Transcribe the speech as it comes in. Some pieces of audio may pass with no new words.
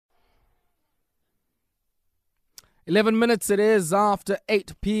11 minutes it is after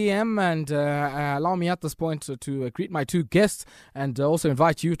 8 p.m. and allow me at this point to greet my two guests and also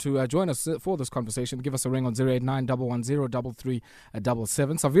invite you to join us for this conversation. Give us a ring on 089 110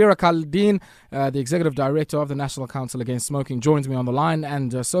 3377. Savira Khaldin, the Executive Director of the National Council Against Smoking, joins me on the line,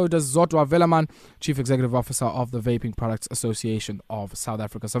 and so does Zodwa Vellman, Chief Executive Officer of the Vaping Products Association of South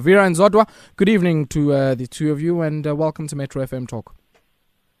Africa. Savira and Zodwa, good evening to the two of you, and welcome to Metro FM Talk.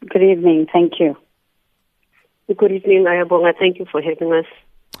 Good evening. Thank you. Good evening, Ayabonga. Thank you for having us.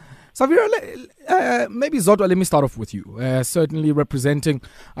 Savira, maybe Zodwa, let me start off with you. Certainly representing,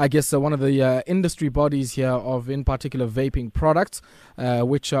 I guess, one of the industry bodies here of, in particular, vaping products,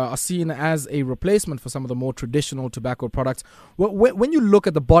 which are seen as a replacement for some of the more traditional tobacco products. When you look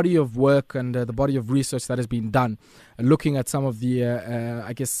at the body of work and the body of research that has been done, looking at some of the,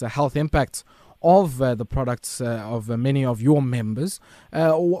 health impacts of the products of many of your members.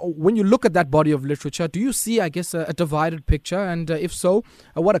 When you look at that body of literature, do you see, I guess, a divided picture? And if so,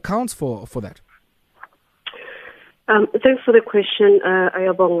 what accounts for that? Thanks for the question,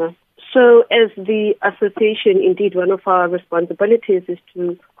 Ayabonga. So as the association, indeed, one of our responsibilities is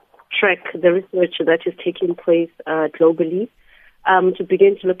to track the research that is taking place globally, to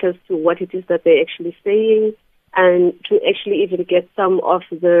begin to look as to what it is that they're actually saying, and to actually even get some of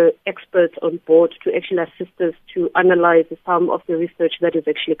the experts on board to actually assist us to analyze some of the research that is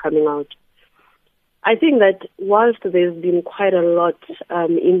actually coming out. I think that whilst there's been quite a lot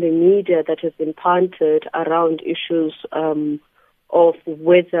in the media that has been punted around issues of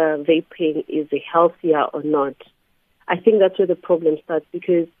whether vaping is healthier or not, I think that's where the problem starts,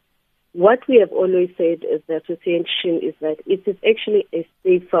 because what we have always said as the association is that it is actually a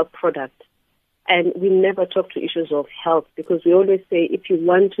safer product. And we never talk to issues of health, because we always say if you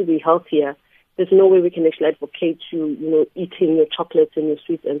want to be healthier, there's no way we can actually advocate you, eating your chocolates and your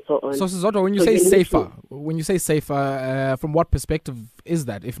sweets and so on. So, Zodwa, when you say safer, from what perspective is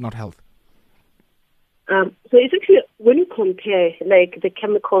that, if not health? So it's actually, when you compare like the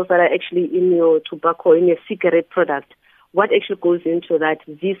chemicals that are actually in your tobacco, in your cigarette product, what actually goes into that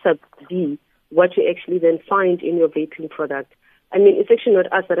vis-a-vis what you actually then find in your vaping product. I mean, it's actually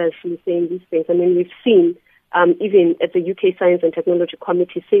not us that are actually saying these things. I mean, we've seen even at the UK Science and Technology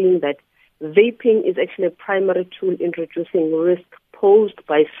Committee saying that vaping is actually a primary tool in reducing risk posed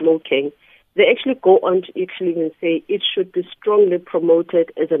by smoking. They actually go on to actually even say it should be strongly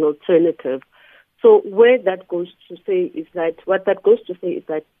promoted as an alternative. So where that goes to say is that, what that goes to say is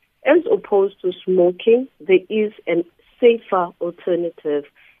that as opposed to smoking, there is a safer alternative.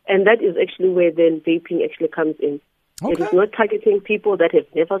 And that is actually where then vaping actually comes in. Okay. It is not targeting people that have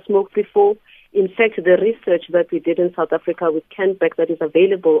never smoked before. In fact, the research that we did in South Africa with Canback that is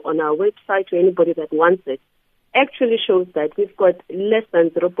available on our website to anybody that wants it actually shows that we've got less than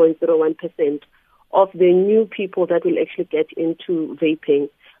 0.01% of the new people that will actually get into vaping.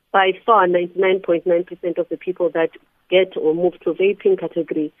 By far, 99.9% of the people that get or move to vaping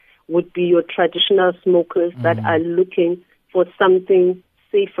category would be your traditional smokers that are looking for something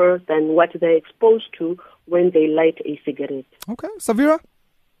safer than what they're exposed to when they light a cigarette. Okay. Savira?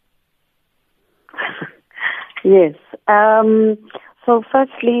 Yes. So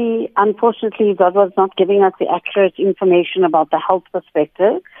firstly, unfortunately, Zodwa was not giving us the accurate information about the health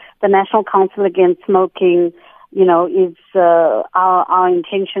perspective. The National Council Against Smoking, is our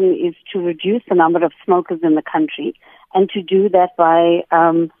intention is to reduce the number of smokers in the country, and to do that by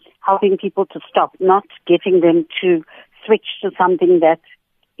helping people to stop, not getting them to switch to something that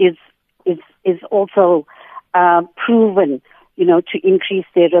is also proven, to increase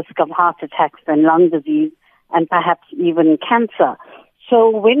their risk of heart attacks and lung disease and perhaps even cancer. So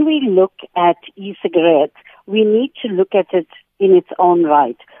when we look at e-cigarettes, we need to look at it in its own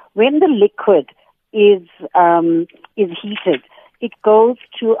right. When the liquid is heated, it goes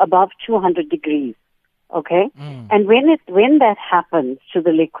to above 200 degrees. Okay, and when that happens to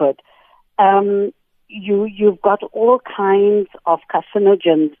the liquid, you've got all kinds of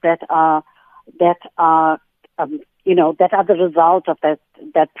carcinogens that are the result of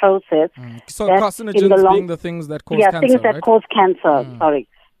that process. So carcinogens being the things that cause cancer, things that cause cancer. Sorry,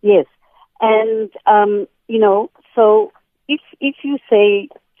 yes, and so if you say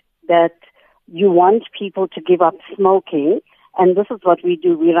that you want people to give up smoking, and this is what we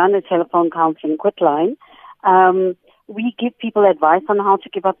do, we run a telephone counseling quitline. We give people advice on how to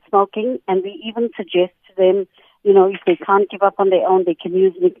give up smoking, and we even suggest to them, if they can't give up on their own, they can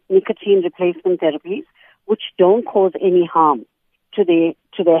use nicotine replacement therapies, which don't cause any harm to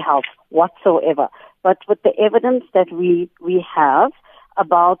their health whatsoever. But with the evidence that we have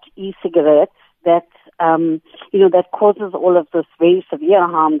about e-cigarettes, that that causes all of this very severe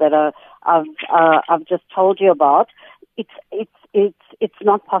harm that I've just told you about, it's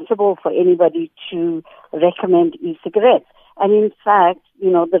not possible for anybody to recommend e-cigarettes. And in fact,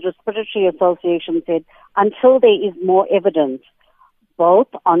 the Respiratory Association said until there is more evidence, both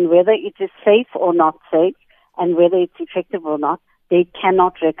on whether it is safe or not safe and whether it's effective or not, they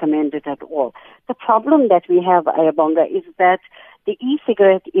cannot recommend it at all. The problem that we have, Ayabonga, is that the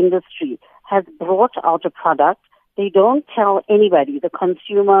e-cigarette industry has brought out a product. They don't tell anybody, the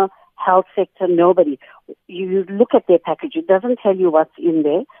consumer, health sector, nobody. You look at their package. It doesn't tell you what's in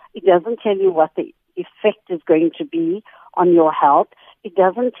there. It doesn't tell you what the effect is going to be on your health. It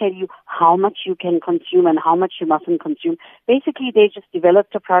doesn't tell you how much you can consume and how much you mustn't consume. Basically, they just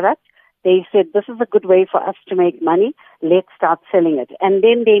developed a product. They said, this is a good way for us to make money. Let's start selling it. And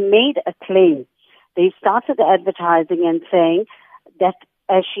then they made a claim. They started advertising and saying that,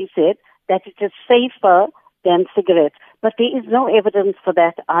 as she said, that it is safer than cigarettes. But there is no evidence for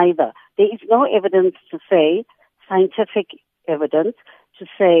that either. There is no evidence to say, scientific evidence, to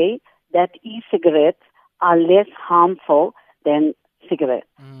say that e-cigarettes are less harmful than cigarettes.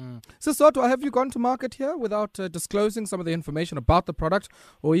 So, Zodwa, have you gone to market here without disclosing some of the information about the product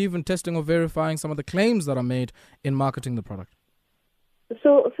or even testing or verifying some of the claims that are made in marketing the product?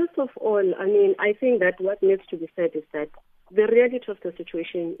 So, first of all, I think that what needs to be said is that the reality of the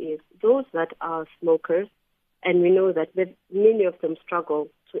situation is those that are smokers, and we know that many of them struggle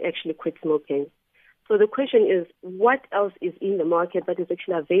to actually quit smoking. So the question is, what else is in the market that is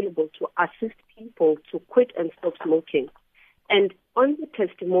actually available to assist people to quit and stop smoking? And on the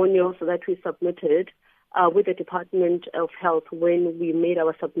testimonials that we submitted with the Department of Health when we made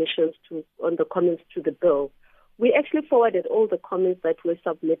our submissions on the comments to the bill, we actually forwarded all the comments that were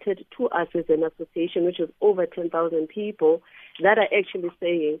submitted to us as an association, which is over 10,000 people, that are actually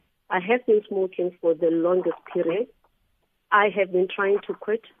saying, I have been smoking for the longest period. I have been trying to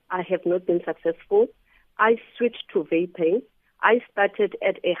quit. I have not been successful. I switched to vaping. I started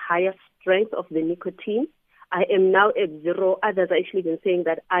at a higher strength of the nicotine. I am now at zero. Others are actually been saying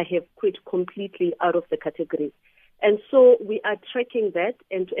that I have quit completely out of the category. And so we are tracking that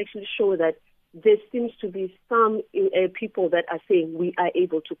and to actually show that there seems to be some people that are saying we are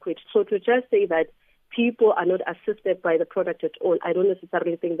able to quit. So to just say that people are not assisted by the product at all, I don't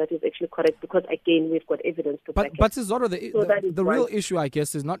necessarily think that is actually correct because, again, we've got evidence to back it. But Zodwa, the real issue, I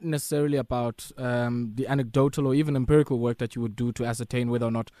guess, is not necessarily about the anecdotal or even empirical work that you would do to ascertain whether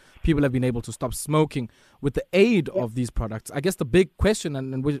or not people have been able to stop smoking with the aid of these products. I guess the big question,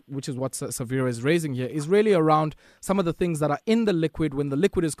 and which is what Savira is raising here, is really around some of the things that are in the liquid when the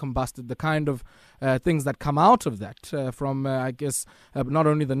liquid is combusted, the kind of things that come out of that from, I guess, not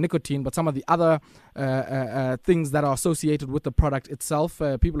only the nicotine, but some of the other things that are associated with the product itself.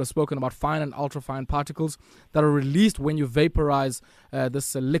 People have spoken about fine and ultrafine particles that are released when you vaporize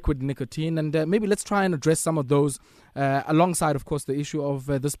this liquid nicotine. And maybe let's try and address some of those alongside, of course, the issue of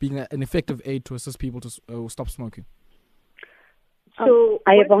this being an effective aid to assist people to stop smoking. So,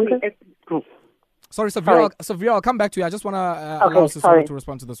 Sorry, Savira, I'll come back to you. I just want to allow Savira to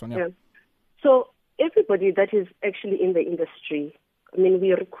respond to this one. Yeah. So everybody that is actually in the industry,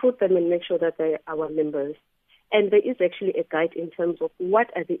 we recruit them and make sure that they are our members. And there is actually a guide in terms of what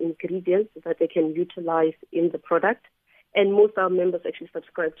are the ingredients that they can utilize in the product. And most of our members actually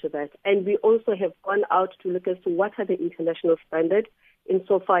subscribe to that. And we also have gone out to look as to what are the international standards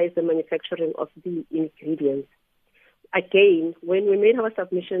insofar as the manufacturing of the ingredients. Again, when we made our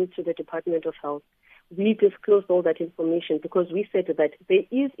submission to the Department of Health, we disclosed all that information because we said that there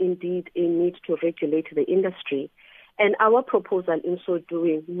is indeed a need to regulate the industry. And our proposal in so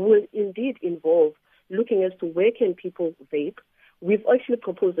doing will indeed involve looking as to where can people vape. We've actually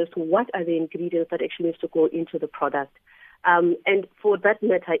proposed as to what are the ingredients that actually needs to go into the product. And for that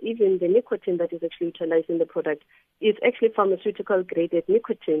matter, even the nicotine that is actually utilized in the product is actually pharmaceutical-graded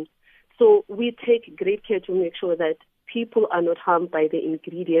nicotine. So we take great care to make sure that people are not harmed by the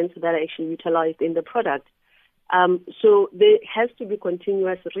ingredients that are actually utilized in the product. So there has to be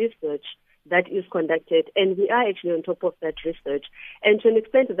continuous research that is conducted, and we are actually on top of that research. And to an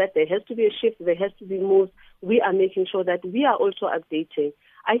extent that there has to be a shift, there has to be moves, we are making sure that we are also updating.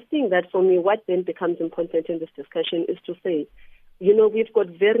 I think that for me, what then becomes important in this discussion is to say, we've got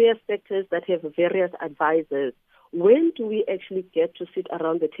various sectors that have various advisors. When do we actually get to sit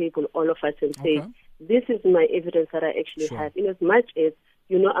around the table, all of us, and say, this is my evidence that I actually have, in as much as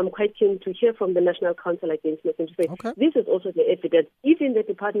I'm quite keen to hear from the National Council Against Smoking to say, Okay. this is also the evidence, even the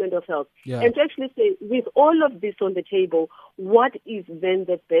Department of Health. Yeah. And to actually say, with all of this on the table, what is then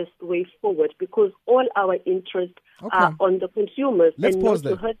the best way forward? Because all our interests are on the consumers Let's and pause not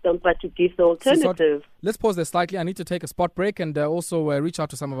there. to hurt them, but to give the alternative. Let's pause there slightly. I need to take a spot break and also reach out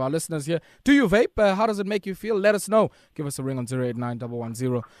to some of our listeners here. Do you vape? How does it make you feel? Let us know. Give us a ring on 089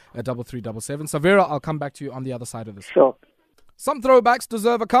 110 3377. Savera, I'll come back to you on the other side of this. Sure. Some throwbacks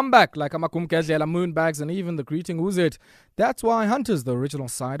deserve a comeback, like Amakumkezela, Moonbags, and even the greeting Who's It. That's why Hunters, the original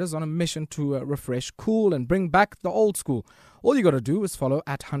ciders, on a mission to refresh, cool, and bring back the old school. All you got to do is follow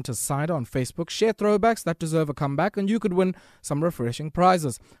at Hunters Cider on Facebook, share throwbacks that deserve a comeback, and you could win some refreshing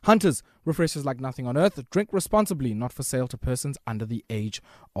prizes. Hunters, refreshes like nothing on earth. Drink responsibly, not for sale to persons under the age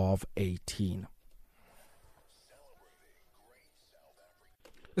of 18.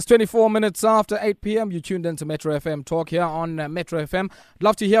 It's 24 minutes after 8 p.m. You tuned into Metro FM Talk here on Metro FM. I'd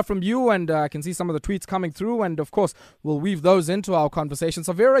love to hear from you, and I can see some of the tweets coming through, and of course, we'll weave those into our conversation.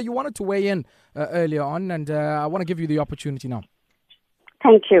 So, Vera, you wanted to weigh in earlier on, and I want to give you the opportunity now.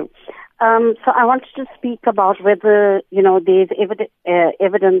 Thank you. So I wanted to speak about whether, there's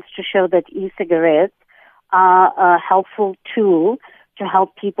evidence to show that e-cigarettes are a helpful tool to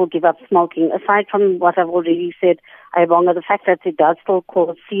help people give up smoking. Aside from what I've already said, the fact that it does still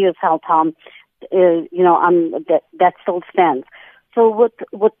cause serious health harm, that still stands. So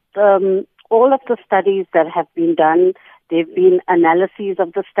with all of the studies that have been done, there have been analyses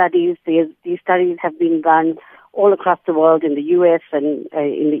of the studies. These studies have been done all across the world, in the US and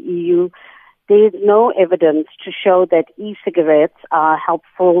in the EU. There is no evidence to show that e-cigarettes are a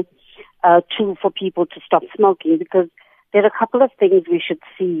helpful tool for people to stop smoking, because there are a couple of things we should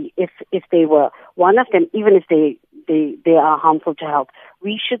see if they were. One of them, even if they are harmful to health,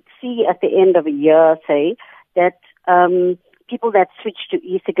 we should see at the end of a year, say, that people that switch to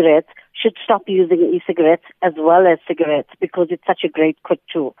e-cigarettes should stop using e-cigarettes as well as cigarettes, because it's such a great quick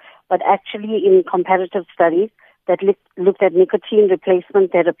tool. But actually, in comparative studies that looked at nicotine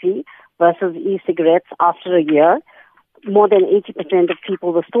replacement therapy versus e-cigarettes after a year, more than 80% of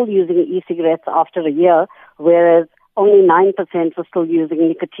people were still using e-cigarettes after a year, whereas only 9% were still using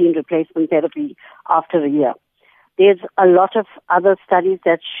nicotine replacement therapy after a year. There's a lot of other studies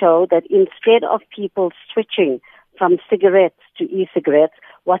that show that instead of people switching from cigarettes to e-cigarettes,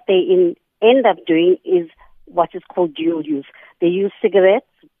 what they end up doing is what is called dual use. They use cigarettes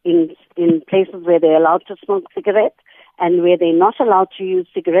in places where they're allowed to smoke cigarettes, and where they're not allowed to use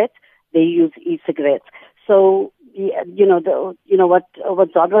cigarettes, they use e-cigarettes. So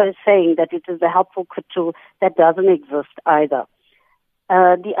what Zodwa is saying, that it is a helpful tool, that doesn't exist either.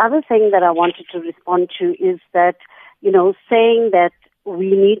 The other thing that I wanted to respond to is that, saying that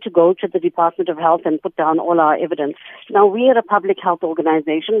we need to go to the Department of Health and put down all our evidence. Now, we are a public health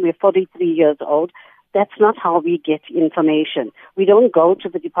organization. We're 43 years old. That's not how we get information. We don't go to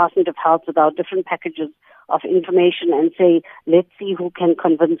the Department of Health with our different packages of information and say, let's see who can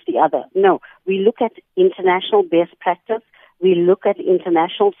convince the other. No, we look at international best practice. We look at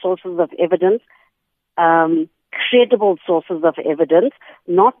international sources of evidence, credible sources of evidence,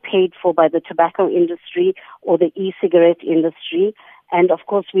 not paid for by the tobacco industry or the e-cigarette industry. And of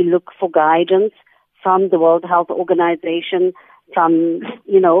course, we look for guidance from the World Health Organization, from,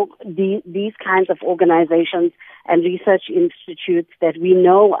 these kinds of organizations and research institutes that we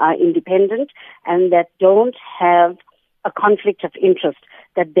know are independent and that don't have a conflict of interest,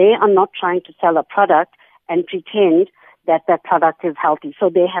 that they are not trying to sell a product and pretend that that product is healthy. So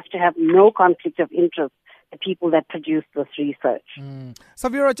they have to have no conflict of interest, the people that produce this research.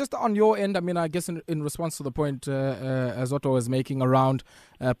 Savira, just on your end, I guess in response to the point Zodwa was making around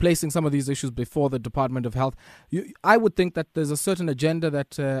placing some of these issues before the Department of Health, I would think that there's a certain agenda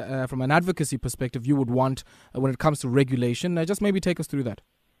that from an advocacy perspective you would want when it comes to regulation. Just maybe take us through that.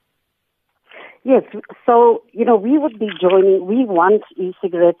 Yes, so, we would be joining, we want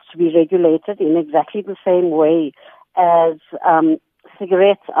e-cigarettes to be regulated in exactly the same way as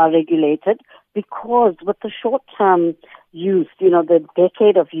cigarettes are regulated, because with the short-term use, the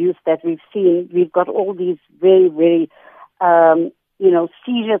decade of use that we've seen, we've got all these very, very,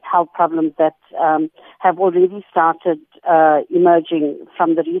 serious health problems that have already started emerging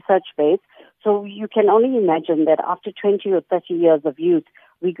from the research base. So you can only imagine that after 20 or 30 years of use,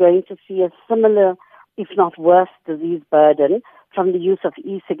 we're going to see a similar, if not worse, disease burden from the use of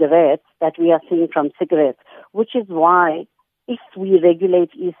e-cigarettes that we are seeing from cigarettes, which is why if we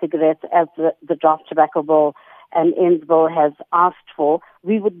regulate e-cigarettes as the draft tobacco bill and ENDS bill has asked for,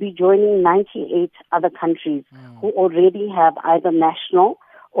 we would be joining 98 other countries who already have either national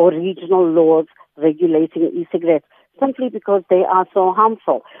or regional laws regulating e-cigarettes. simply because they are so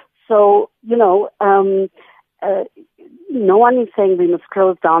harmful. So, no one is saying we must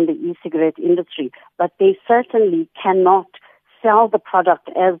close down the e-cigarette industry, but they certainly cannot sell the product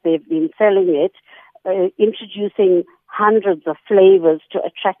as they've been selling it, introducing hundreds of flavors to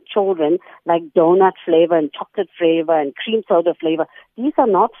attract children, like donut flavor and chocolate flavor and cream soda flavor. These are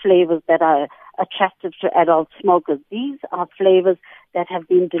not flavors that are attractive to adult smokers. These are flavors that have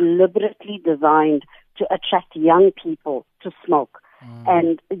been deliberately designed to attract young people to smoke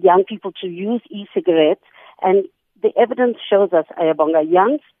and young people to use e-cigarettes. And the evidence shows us, Ayabonga,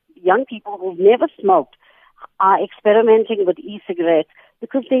 young people who've never smoked are experimenting with e-cigarettes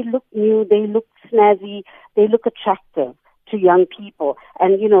because they look new, they look snazzy, they look attractive to young people.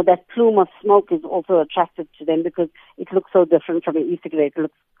 And, that plume of smoke is also attractive to them because it looks so different from an e-cigarette. It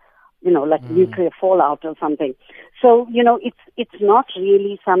looks, like nuclear fallout or something. So, it's not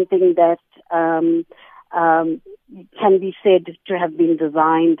really something that can be said to have been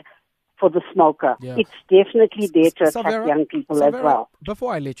designed for the smoker. Yeah. It's definitely there to attract young people as well.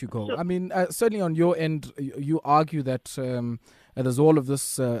 Before I let you go, I mean, certainly on your end, you argue that there's all of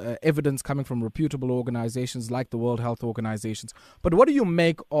this evidence coming from reputable organizations like the World Health Organizations. But what do you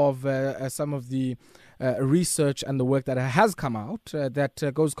make of some of the research and the work that has come out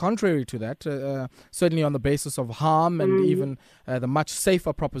that goes contrary to that, certainly on the basis of harm and even the much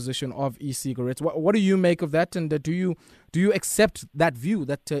safer proposition of e-cigarettes? What do you make of that? And do you accept that view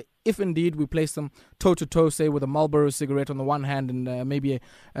that if indeed we place them toe-to-toe, say, with a Marlboro cigarette on the one hand and maybe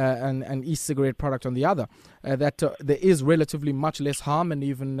an e-cigarette product on the other, that there is relatively much less harm and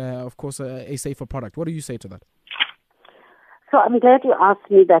even, of course, a safer product? What do you say to that? So I'm glad you asked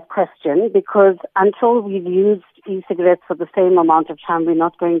me that question because until we've used e-cigarettes for the same amount of time, we're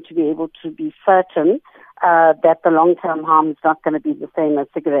not going to be able to be certain that the long-term harm is not going to be the same as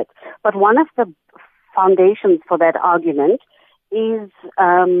cigarettes. But one of the foundations for that argument is,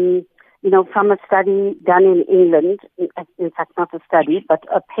 from a study done in England, in fact not a study, but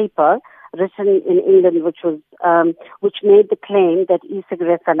a paper written in England which made the claim that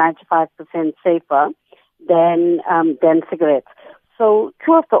e-cigarettes are 95% safer than cigarettes. So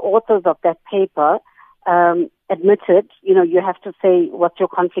two of the authors of that paper admitted, you have to say what's your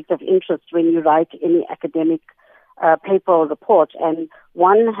conflict of interest when you write any academic paper or report. And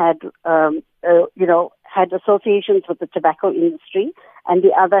one had, had associations with the tobacco industry, and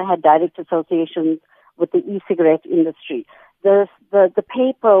the other had direct associations with the e-cigarette industry. The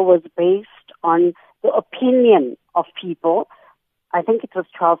paper was based on the opinion of people. I think it was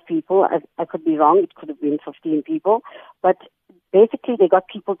 12 people. I could be wrong. It could have been 15 people. But basically, they got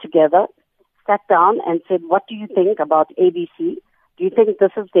people together, sat down and said, what do you think about ABC? Do you think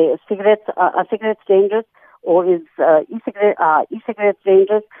this is are cigarettes dangerous? Or is e-cigarettes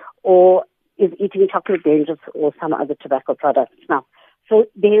dangerous? Or is eating chocolate dangerous or some other tobacco products? Now, so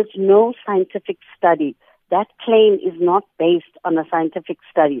there's no scientific study. That claim is not based on a scientific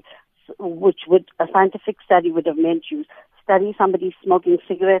study, a scientific study would have meant you study somebody smoking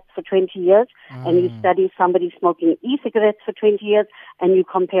cigarettes for 20 years and you study somebody smoking e-cigarettes for 20 years and you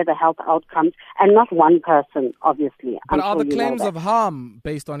compare the health outcomes, and not one person, obviously. But are the claims of harm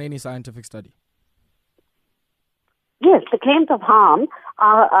based on any scientific study? Yes, the claims of harm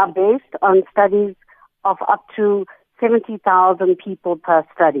are based on studies of up to 70,000 people per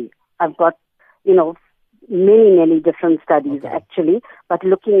study. I've got, many different studies actually, but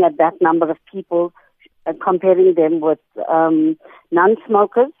looking at that number of people and comparing them with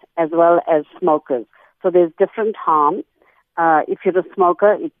non-smokers as well as smokers. So there's different harm. If you're a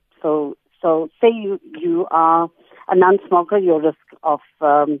smoker, so say you are a non-smoker, your risk of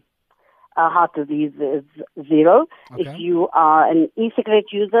heart disease is 0. Okay. If you are an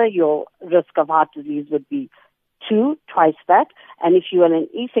e-cigarette user, your risk of heart disease would be 2, twice that. And if you are an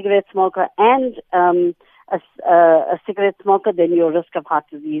e-cigarette smoker and a cigarette smoker, then your risk of heart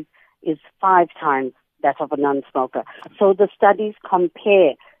disease is 5 times that of a non-smoker. So the studies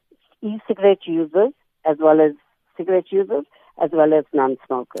compare e-cigarette users as well as cigarette users as well as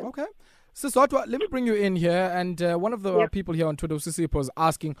non-smokers. Okay. So, Zodwa, let me bring you in here. And one of the people here on Twitter, Sisipo, is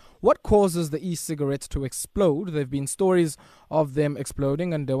asking, what causes the e-cigarettes to explode? There have been stories of them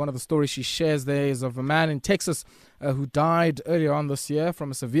exploding. And one of the stories she shares there is of a man in Texas who died earlier on this year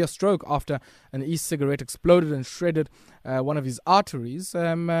from a severe stroke after an e-cigarette exploded and shredded one of his arteries.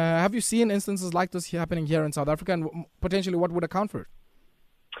 Have you seen instances like this happening here in South Africa? And potentially what would account for it?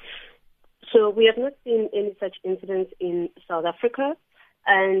 So we have not seen any such incidents in South Africa.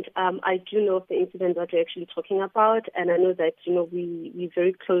 And I do know of the incident that you're actually talking about, and I know that, we're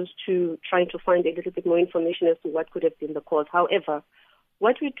very close to trying to find a little bit more information as to what could have been the cause. However,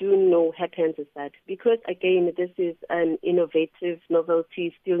 What we do know happens is that because, again, this is an innovative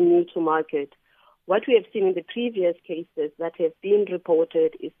novelty, still new to market, what we have seen in the previous cases that have been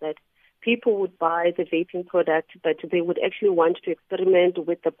reported is that people would buy the vaping product, but they would actually want to experiment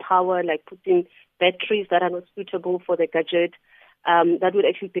with the power, like putting batteries that are not suitable for the gadget, that would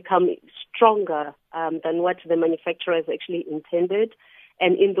actually become stronger than what the manufacturer has actually intended.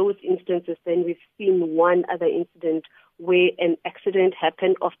 And in those instances, then we've seen one other incident where an accident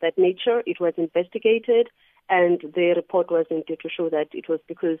happened of that nature. It was investigated, and the report was indeed to show that it was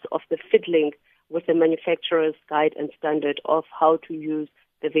because of the fiddling with the manufacturer's guide and standard of how to use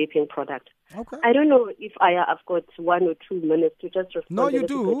the vaping product. Okay. I don't know if I've got 1 or 2 minutes to just respond. No, you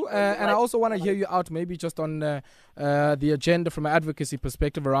do. And I also want to hear you out maybe just on the agenda from an advocacy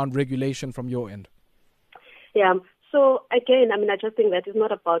perspective around regulation from your end. Yeah. So again, I just think that it's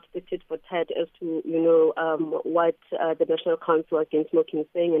not about the tit for tat as to, what the National Council Against Smoking is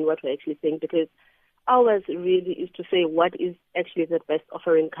saying and what we're actually saying, because ours really is to say what is actually the best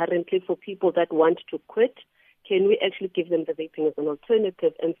offering currently for people that want to quit. Can we actually give them the vaping as an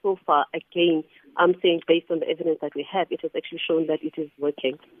alternative? And so far, again, I'm saying based on the evidence that we have, it has actually shown that it is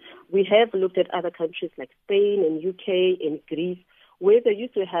working. We have looked at other countries like Spain and UK and Greece, where they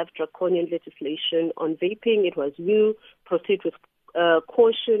used to have draconian legislation on vaping. It was new, proceed with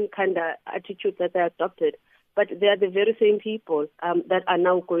caution kind of attitude that they adopted. But they are the very same people that are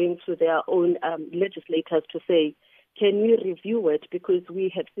now going to their own legislators to say, can we review it? Because we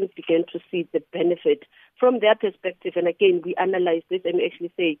have since begun to see the benefit from their perspective. And again, we analyze this and we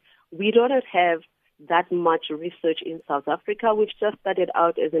actually say, we don't have that much research in South Africa. We've just started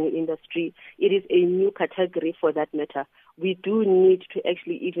out as an industry. It is a new category for that matter. We do need to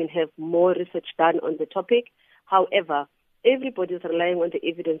actually even have more research done on the topic. However, everybody is relying on the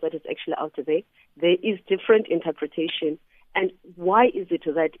evidence that is actually out there. There is different interpretation. And why is it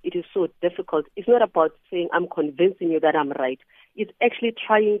that it is so difficult? It's not about saying I'm convincing you that I'm right. It's actually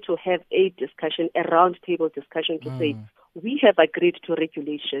trying to have a discussion, a round-table discussion to say, we have agreed to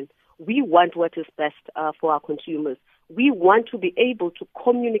regulation. We want what is best for our consumers. We want to be able to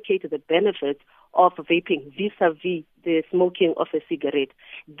communicate the benefits of vaping vis-a-vis the smoking of a cigarette.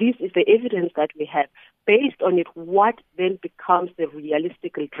 This is the evidence that we have. Based on it, what then becomes the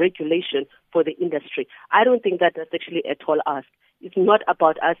realistic regulation for the industry? I don't think that that's actually at all us. It's not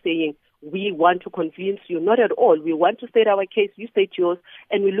about us saying, we want to convince you. Not at all. We want to state our case, you state yours,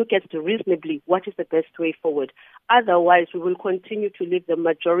 and we look at it reasonably, what is the best way forward. Otherwise, we will continue to leave the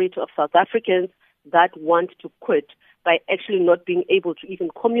majority of South Africans that want to quit by actually not being able to even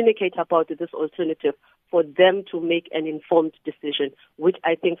communicate about this alternative for them to make an informed decision, which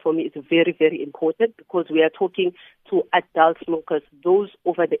I think for me is very, very important because we are talking to adult smokers, those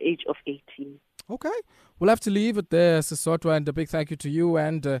over the age of 18. Okay. We'll have to leave it there, Zodwa, and a big thank you to you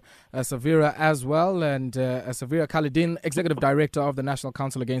and Savira as well, and Savira Khalidin, Executive Director of the National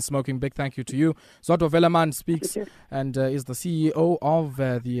Council Against Smoking. Big thank you to you. Zodwa Vellman speaks and is the CEO of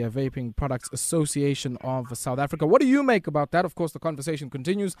the Vaping Products Association of South Africa. What do you make about that? Of course, the conversation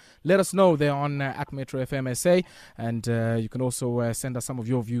continues. Let us know there on at Metro FM SA, and you can also send us some of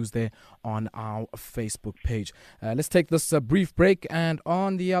your views there on our Facebook page. Let's take this brief break, and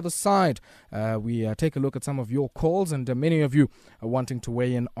on the other side, we take a look at some of your calls, and many of you are wanting to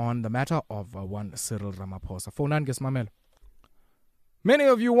weigh in on the matter of one Cyril Ramaphosa. Phone guess Mamel. Many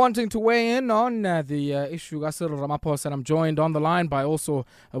of you wanting to weigh in on the issue of Cyril Ramaphosa, and I'm joined on the line by also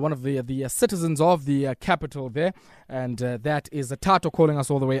one of the citizens of the capital there, and that is Tato calling us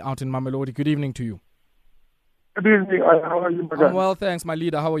all the way out in Mamelodi. Good evening to you. Good evening. How are you, my guy? I'm well, thanks, my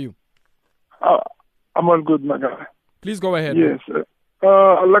leader. How are you? I'm all good, my guy. Please go ahead. Yes.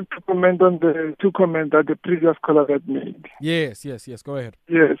 I'd like to comment on the two comments that the previous caller had made. Yes. Go ahead.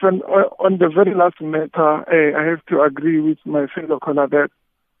 Yes, and on the very last matter, I have to agree with my fellow caller that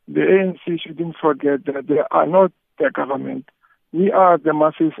the ANC shouldn't forget that they are not the government. We are the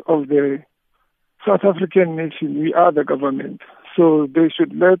masses of the South African nation. We are the government. So they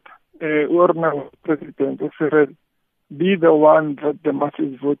should let Orna, President Cyril, be the one that the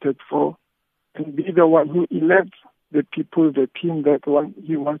masses voted for and be the one who elects the people, the team that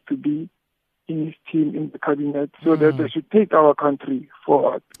he wants to be in his team, in the cabinet, so that they should take our country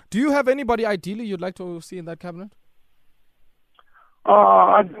forward. Do you have anybody ideally you'd like to see in that cabinet?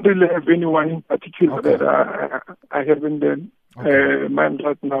 I don't really have anyone in particular that I haven't in mind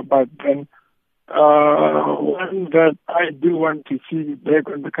right now, but then one that I do want to see back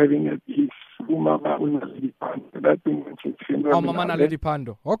on the cabinet is Umama Naledi Pandor. That woman is phenomenal. Mama Naledi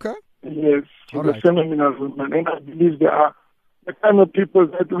Pandor. Okay. Yes, she's a phenomenal woman, and I believe they are the kind of people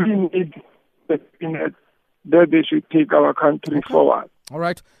that we need the cabinet, that they should take our country forward. All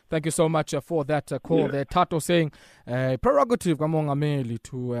right. Thank you so much for that call there. Tato saying prerogative kamongameli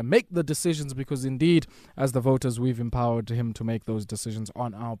to make the decisions, because indeed, as the voters, we've empowered him to make those decisions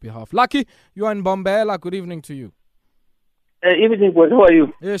on our behalf. Lucky, you are in Bombela. Good evening to you. Evening, boys. How are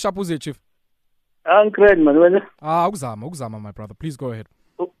you? Yeah, Shapuzi, Chief. I'm great, man. Ugzama, my brother. Please go ahead.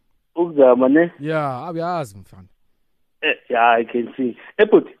 Ugzama, ne? Yeah, mfana. Yeah, I can see. Hey,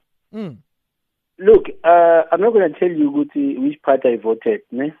 put. Mm. Look, I'm not going to tell you which party I voted,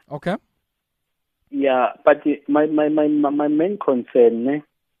 ne? Okay. Yeah, but my main concern, ne?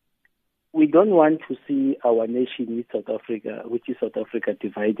 We don't want to see our nation with South Africa, which is South Africa,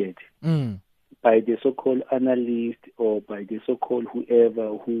 divided by the so-called analyst or by the so-called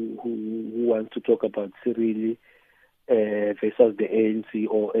whoever who wants to talk about Cyril versus the ANC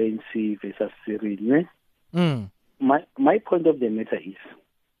or ANC versus Cyril, ne? My point of the matter is,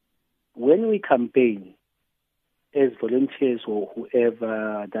 when we campaign as volunteers or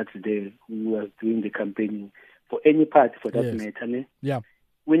whoever that's there who was doing the campaigning for any party for that matter, ne? Yeah.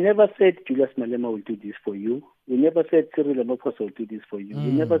 We never said Julius Malema will do this for you. We never said Cyril Ramaphosa will do this for you.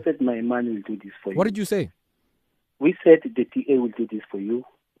 We never said my man will do this for you. What did you say? We said the TA will do this for you.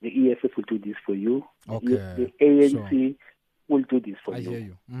 The EFF will do this for you. Okay. The ANC will do this for you. I hear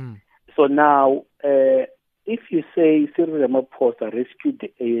you. So now, if you say Cyril Ramaphosa rescued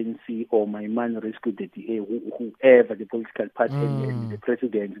the ANC or my man rescued the DA, whoever the political party and the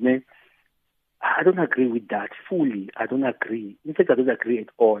president, ne? I don't agree with that fully. I don't agree. In fact, I don't agree at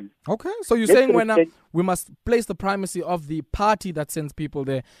all. Okay, so you're saying we must place the primacy of the party that sends people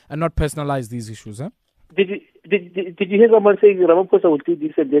there and not personalize these issues, huh? Did you hear someone saying Ramaphosa will do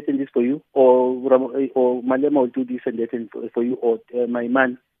this and that and this for you, or Malema will do this and that and for you, or my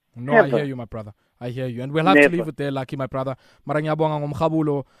man? No, never. I hear you, my brother. I hear you. And we'll have to leave it there, Lucky, my brother.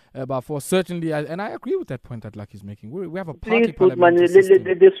 But for certainly, and I agree with that point that Lucky's making. We have a party parliamentary system.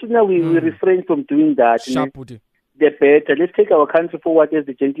 The sooner we refrain from doing that, the better. Let's take our country forward, as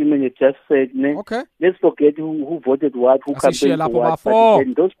the gentleman had just said. Okay. Let's forget who voted what, who campaigned for what.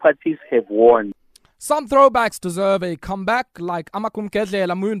 But those parties have won. Some throwbacks deserve a comeback, like Amakum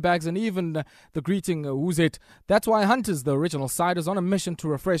Kedlela, Moonbags, and even the greeting Who's It. That's why Hunters, the original cider, is on a mission to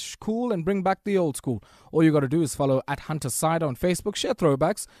refresh, cool, and bring back the old school. All you got to do is follow at Hunter Cider on Facebook, share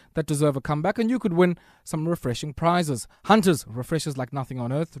throwbacks that deserve a comeback, and you could win some refreshing prizes. Hunters refreshes like nothing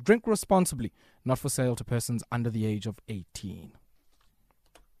on earth. Drink responsibly. Not for sale to persons under the age of 18.